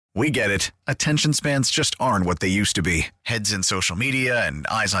We get it. Attention spans just aren't what they used to be. Heads in social media and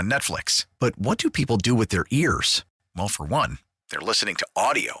eyes on Netflix. But what do people do with their ears? Well, for one, they're listening to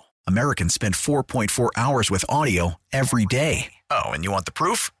audio. Americans spend 4.4 hours with audio every day. Oh, and you want the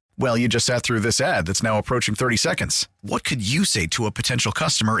proof? Well, you just sat through this ad that's now approaching 30 seconds. What could you say to a potential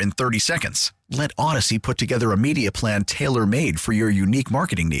customer in 30 seconds? Let Odyssey put together a media plan tailor-made for your unique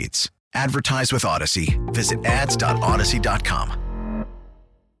marketing needs. Advertise with Odyssey. Visit ads.odyssey.com.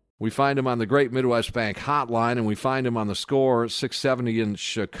 We find him on the Great Midwest Bank hotline, and we find him on the Score 670 in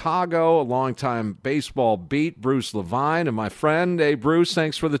Chicago, a longtime baseball beat, Bruce Levine, and my friend. Hey, Bruce,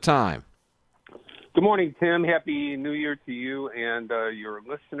 thanks for the time. Good morning, Tim. Happy New Year to you and your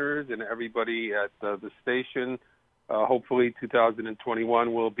listeners and everybody at the station. Hopefully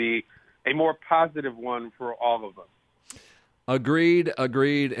 2021 will be a more positive one for all of us. Agreed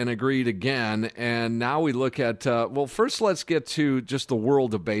again. And now we look at, first let's get to just the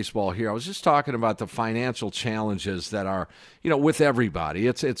world of baseball here. I was just talking about the financial challenges that are, with everybody.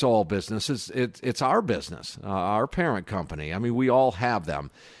 It's all business. It's our business, our parent company. I mean, we all have them.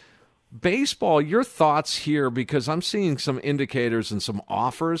 Baseball, your thoughts here, because I'm seeing some indicators and some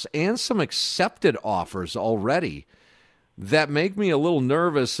offers and some accepted offers already that make me a little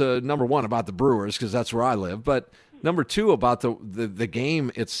nervous, number one, about the Brewers, because that's where I live, but number two, about the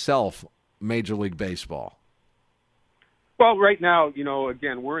game itself, Major League Baseball. Well, right now,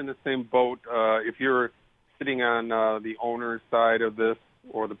 again, we're in the same boat. If you're sitting on the owner's side of this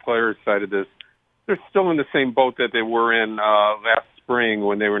or the player's side of this, they're still in the same boat that they were in last spring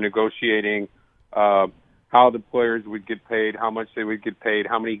when they were negotiating how the players would get paid, how much they would get paid,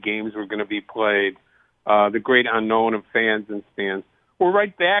 how many games were going to be played, the great unknown of fans and stands. We're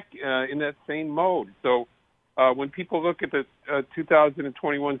right back in that same mode. So when people look at the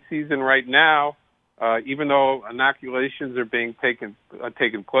 2021 season right now, even though inoculations are being taken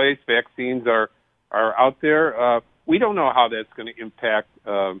place, vaccines are out there, we don't know how that's going to impact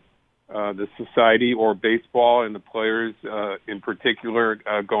the society or baseball and the players in particular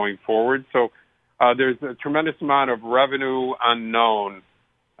going forward. So there's a tremendous amount of revenue unknown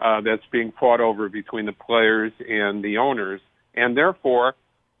that's being fought over between the players and the owners. And therefore,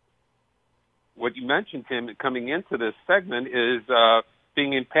 what you mentioned, Tim, coming into this segment is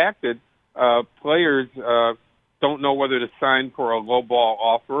being impacted. Players don't know whether to sign for a low-ball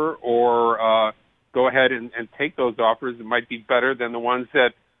offer or go ahead and take those offers. It might be better than the ones that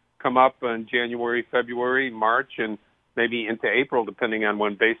come up in January, February, March, and maybe into April, depending on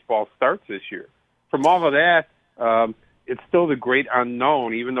when baseball starts this year. From all of that, it's still the great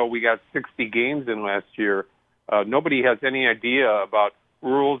unknown. Even though we got 60 games in last year, nobody has any idea about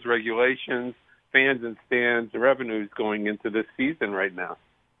rules, regulations, fans and stands, revenues going into this season right now.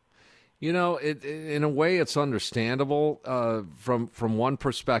 In a way, it's understandable from one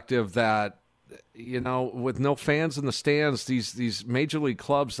perspective that, with no fans in the stands, these major league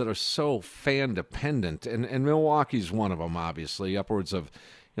clubs that are so fan dependent, and Milwaukee's one of them, obviously, upwards of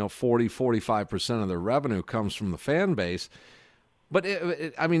 40-45% of their revenue comes from the fan base. But,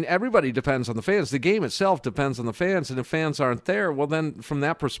 everybody depends on the fans. The game itself depends on the fans, and if fans aren't there, well, then from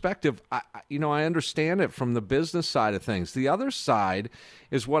that perspective, I understand it from the business side of things. The other side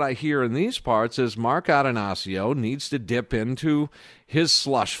is what I hear in these parts is Mark Atanasio needs to dip into his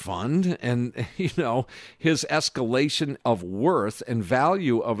slush fund and, his escalation of worth and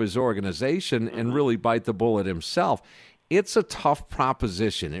value of his organization and really bite the bullet himself. It's a tough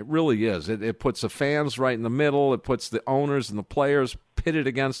proposition. It really is. It puts the fans right in the middle. It puts the owners and the players pitted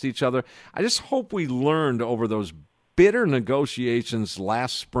against each other. I just hope we learned over those bitter negotiations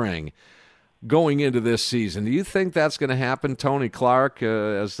last spring going into this season. Do you think that's going to happen, Tony Clark,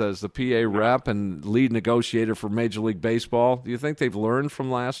 as the PA rep and lead negotiator for Major League Baseball? Do you think they've learned from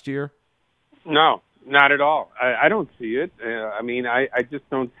last year? No, not at all. I don't see it. I just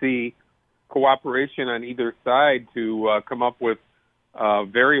don't see cooperation on either side to come up with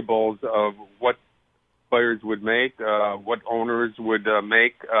variables of what players would make, what owners would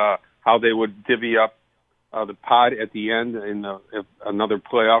make, how they would divvy up the pot at the end if another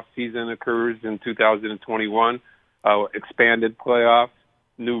playoff season occurs in 2021, expanded playoffs,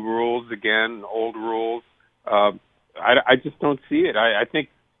 new rules again, old rules. I just don't see it. I think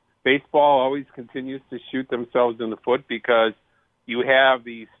baseball always continues to shoot themselves in the foot because you have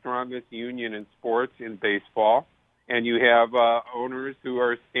the strongest union in sports in baseball, and you have owners who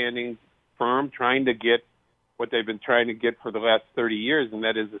are standing firm trying to get what they've been trying to get for the last 30 years, and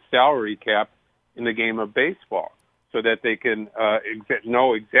that is a salary cap in the game of baseball so that they can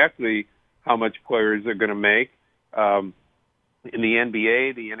know exactly how much players are going to make. In the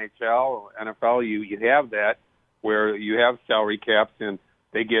NBA, the NHL, NFL, you have that where you have salary caps, and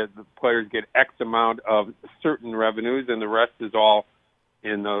the players get X amount of certain revenues, and the rest is all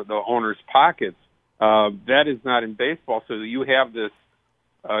in the owner's pockets. That is not in baseball. So you have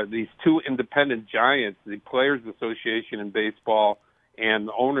these two independent giants, the Players Association in baseball and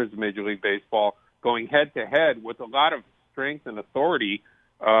the owners of Major League Baseball, going head to head with a lot of strength and authority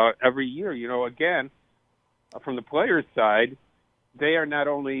every year. Again, from the players' side, they are not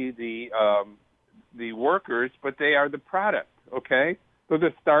only the workers, but they are the product. Okay, they're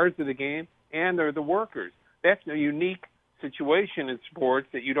the stars of the game, and they're the workers. That's a unique situation in sports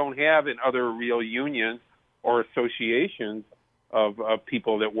that you don't have in other real unions or associations of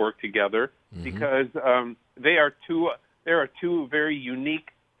people that work together, because there are two very unique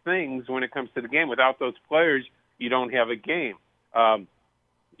things when it comes to the game. Without those players, you don't have a game.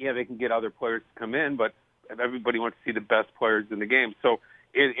 They can get other players to come in, but everybody wants to see the best players in the game. So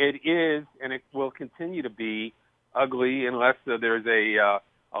it is, and it will continue to be ugly unless there's a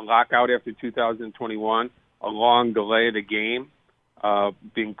lockout after 2021, a long delay of the game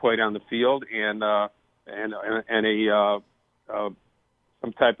being played on the field, and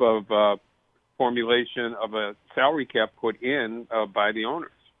some type of formulation of a salary cap put in by the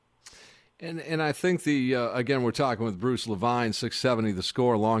owners. And I think again, we're talking with Bruce Levine, 670 The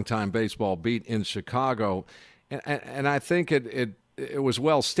Score, longtime baseball beat in Chicago, and I think it was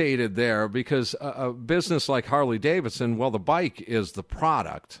well stated there, because a business like Harley-Davidson, well, the bike is the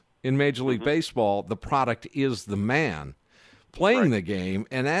product. In Major League Baseball, the product is the man playing the game,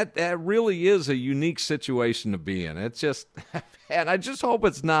 and that really is a unique situation to be in. It's just, and I just hope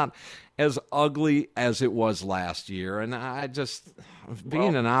it's not as ugly as it was last year. And I just,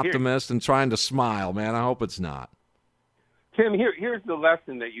 being an optimist and trying to smile, man, I hope it's not. Tim, here's the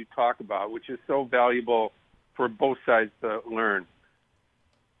lesson that you talk about, which is so valuable for both sides to learn.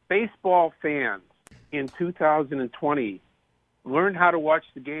 Baseball fans in 2020 learned how to watch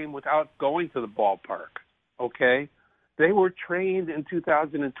the game without going to the ballpark, okay? They were trained in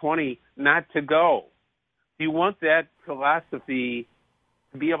 2020 not to go. Do you want that philosophy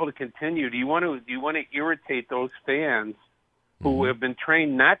to be able to continue? Do you want to irritate those fans who have been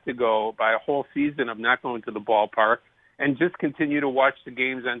trained not to go by a whole season of not going to the ballpark and just continue to watch the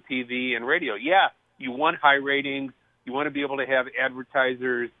games on TV and radio? Yeah, you want high ratings. You want to be able to have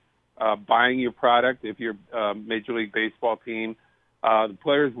advertisers buying your product if you're a Major League Baseball team. The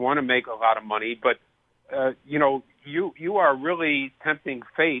players want to make a lot of money, but you are really tempting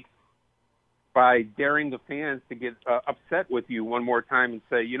fate by daring the fans to get upset with you one more time and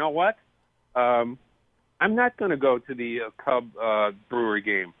say, you know what? I'm not going to go to the Cub Brewery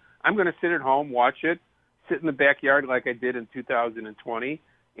game. I'm going to sit at home, watch it, sit in the backyard like I did in 2020,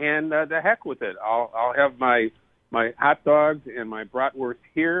 and the heck with it. I'll have my hot dogs and my bratwurst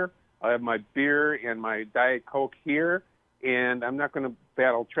here. I'll have my beer and my Diet Coke here, and I'm not going to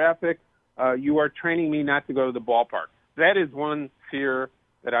battle traffic. You are training me not to go to the ballpark. That is one fear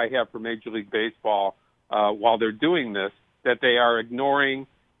that I have for Major League Baseball while they're doing this, that they are ignoring,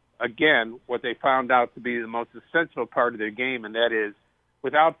 again, what they found out to be the most essential part of their game, and that is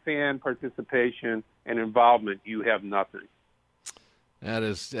without fan participation and involvement, you have nothing. That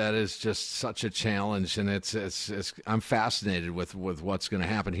is just such a challenge, and it's I'm fascinated with what's going to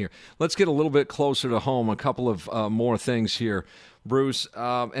happen here. Let's get a little bit closer to home. A couple of more things here, Bruce.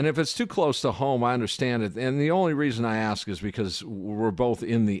 And if it's too close to home, I understand it. And the only reason I ask is because we're both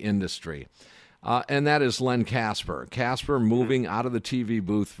in the industry, and that is Len Kasper. Kasper moving out of the TV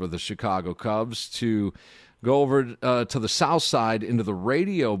booth for the Chicago Cubs to go over to the South Side into the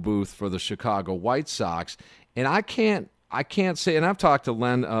radio booth for the Chicago White Sox, and I can't say, and I've talked to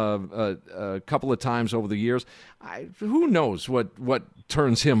Len a couple of times over the years. Who knows what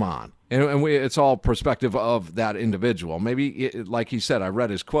turns him on? And it's all perspective of that individual. Maybe, like he said, I read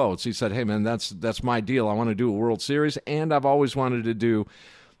his quotes. He said, hey, man, that's my deal. I want to do a World Series, and I've always wanted to do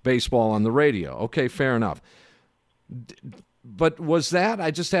baseball on the radio. Okay, fair enough. But was that,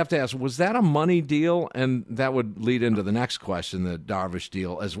 I just have to ask, was that a money deal? And that would lead into the next question, the Darvish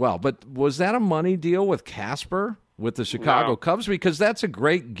deal as well. But was that a money deal with Kasper? With the Chicago Cubs, because that's a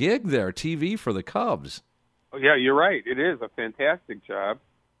great gig there, TV for the Cubs. Oh, yeah, you're right. It is a fantastic job,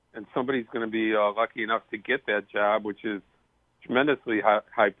 and somebody's going to be lucky enough to get that job, which is tremendously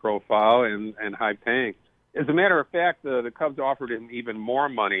high profile and high paying. As a matter of fact, the Cubs offered him even more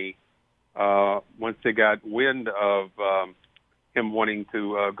money once they got wind of him wanting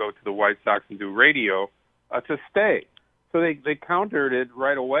to go to the White Sox and do radio to stay. So they countered it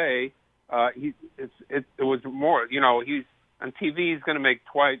right away. It was more, he's on TV, he's going to make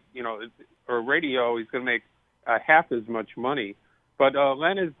twice, or radio, he's going to make half as much money. But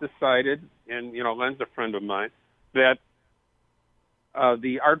Len has decided, and, Len's a friend of mine, that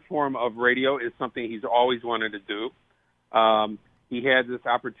the art form of radio is something he's always wanted to do. He had this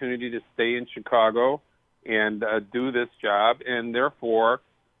opportunity to stay in Chicago and do this job, and therefore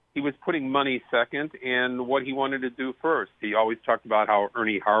he was putting money second and what he wanted to do first. He always talked about how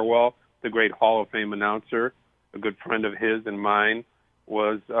Ernie Harwell, the great Hall of Fame announcer, a good friend of his and mine,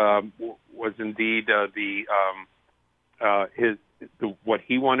 was indeed what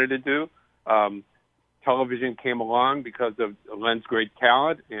he wanted to do. Television came along because of Len's great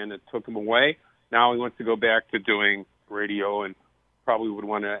talent, and it took him away. Now he wants to go back to doing radio, and probably would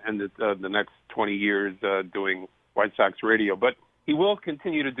want to end the next 20 years doing White Sox radio. But he will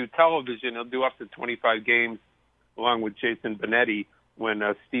continue to do television. He'll do up to 25 games along with Jason Benetti. When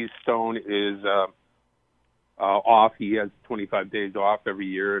Steve Stone is off, he has 25 days off every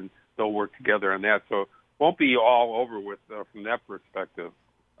year, and they'll work together on that. So it won't be all over with from that perspective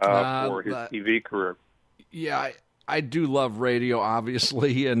for his TV career. Yeah, I do love radio,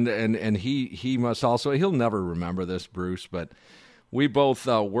 obviously, and he must also. He'll never remember this, Bruce, but we both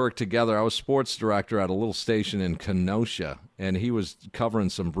worked together. I was sports director at a little station in Kenosha, and he was covering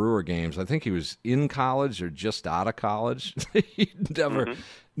some Brewer games. I think he was in college or just out of college. He'd never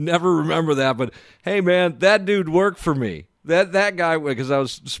remember that. But, hey, man, that dude worked for me. That guy, because I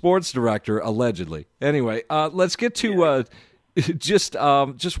was sports director, allegedly. Anyway, let's get to just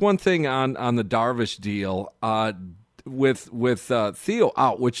one thing on the Darvish deal. With Theo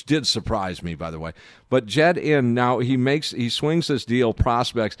out, which did surprise me, by the way. But Jed in now, he swings this deal.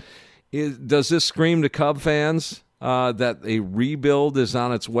 Prospects, does this scream to Cub fans that a rebuild is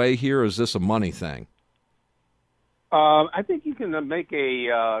on its way here? Or is this a money thing? I think you can make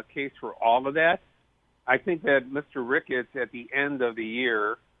a case for all of that. I think that Mr. Ricketts, at the end of the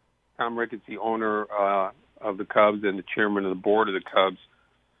year, Tom Ricketts, the owner of the Cubs and the chairman of the board of the Cubs,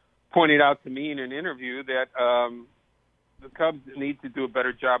 pointed out to me in an interview that the Cubs need to do a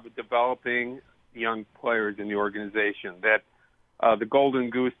better job of developing young players in the organization, that the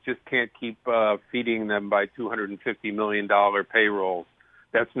Golden Goose just can't keep feeding them by $250 million payrolls.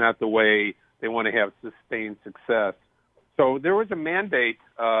 That's not the way they want to have sustained success. So there was a mandate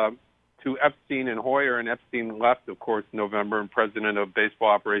to Epstein and Hoyer, and Epstein left, of course, in November, and president of baseball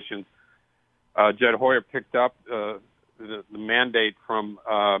operations, Jed Hoyer, picked up the mandate from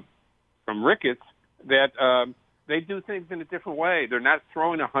Ricketts that they do things in a different way. They're not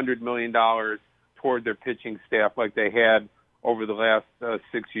throwing $100 million toward their pitching staff like they had over the last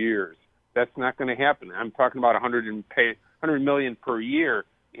 6 years. That's not going to happen. I'm talking about $100 million per year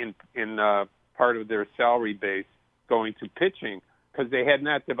in part of their salary base going to pitching, because they had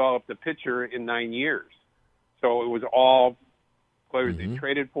not developed a pitcher in 9 years. So it was all players they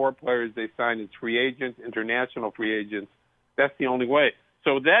traded for, players they signed as free agents, international free agents. That's the only way.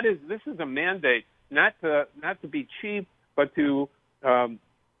 So this is a mandate not to be cheap, but to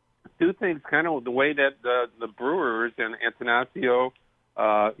do things kind of the way that the Brewers and Attanasio,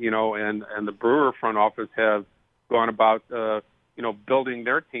 and the Brewer front office have gone about, building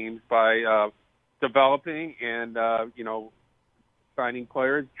their teams by developing and signing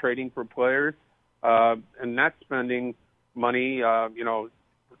players, trading for players, and not spending money,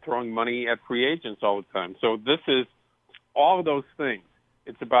 throwing money at free agents all the time. So this is all of those things.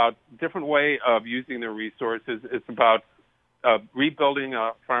 It's about a different way of using their resources. It's about rebuilding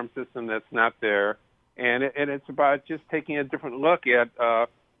a farm system that's not there. And it's about just taking a different look at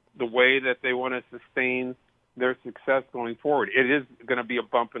the way that they want to sustain their success going forward. It is going to be a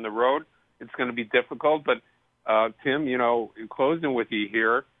bump in the road. It's going to be difficult. But, Tim, in closing with you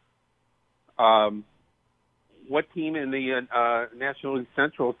here, what team in the National League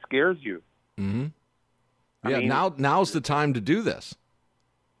Central scares you? Mm-hmm. Yeah, now's the time to do this.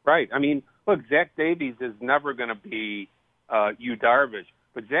 Right. I mean, look, Zach Davies is never going to be Yu Darvish.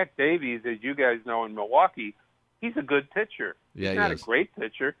 But Zach Davies, as you guys know in Milwaukee, he's a good pitcher. Yeah, he's not a great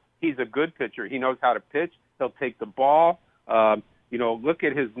pitcher. He's a good pitcher. He knows how to pitch. He'll take the ball. Look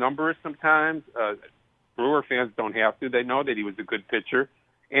at his numbers sometimes. Brewer fans don't have to. They know that he was a good pitcher.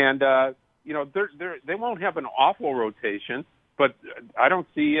 And, they won't have an awful rotation, but I don't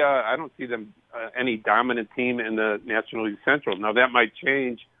see them any dominant team in the National League Central. Now, that might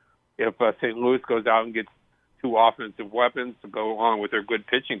change if St. Louis goes out and gets two offensive weapons to go along with their good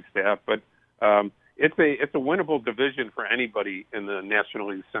pitching staff. But it's a winnable division for anybody in the National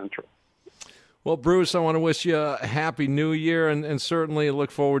League Central. Well, Bruce, I want to wish you a happy new year and certainly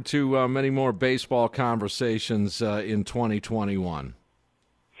look forward to many more baseball conversations in 2021.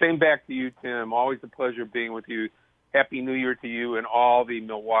 Same back to you, Tim. Always a pleasure being with you. Happy New Year to you and all the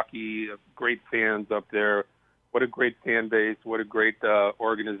Milwaukee great fans up there. What a great fan base. What a great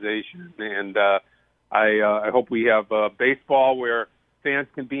organization. And I hope we have baseball where fans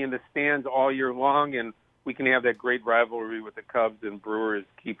can be in the stands all year long, and we can have that great rivalry with the Cubs and Brewers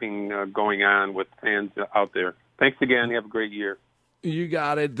keeping going on with fans out there. Thanks again. Have a great year. You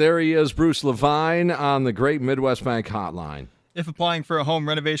got it. There he is, Bruce Levine, on the Great Midwest Bank Hotline. If applying for a home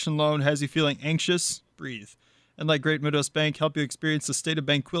renovation loan has you feeling anxious, breathe. And let Great Midwest Bank help you experience the state of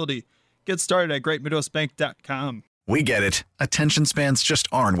banquility. Get started at greatmidwestbank.com. We get it. Attention spans just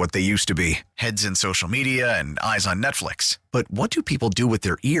aren't what they used to be. Heads in social media and eyes on Netflix. But what do people do with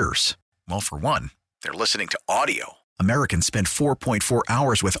their ears? Well, for one, they're listening to audio. Americans spend 4.4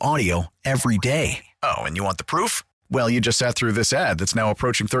 hours with audio every day. Oh, and you want the proof? Well, you just sat through this ad that's now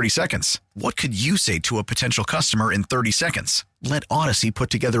approaching 30 seconds. What could you say to a potential customer in 30 seconds? Let Odyssey put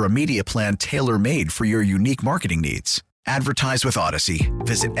together a media plan tailor-made for your unique marketing needs. Advertise with Odyssey.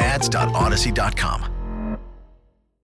 Visit ads.odyssey.com.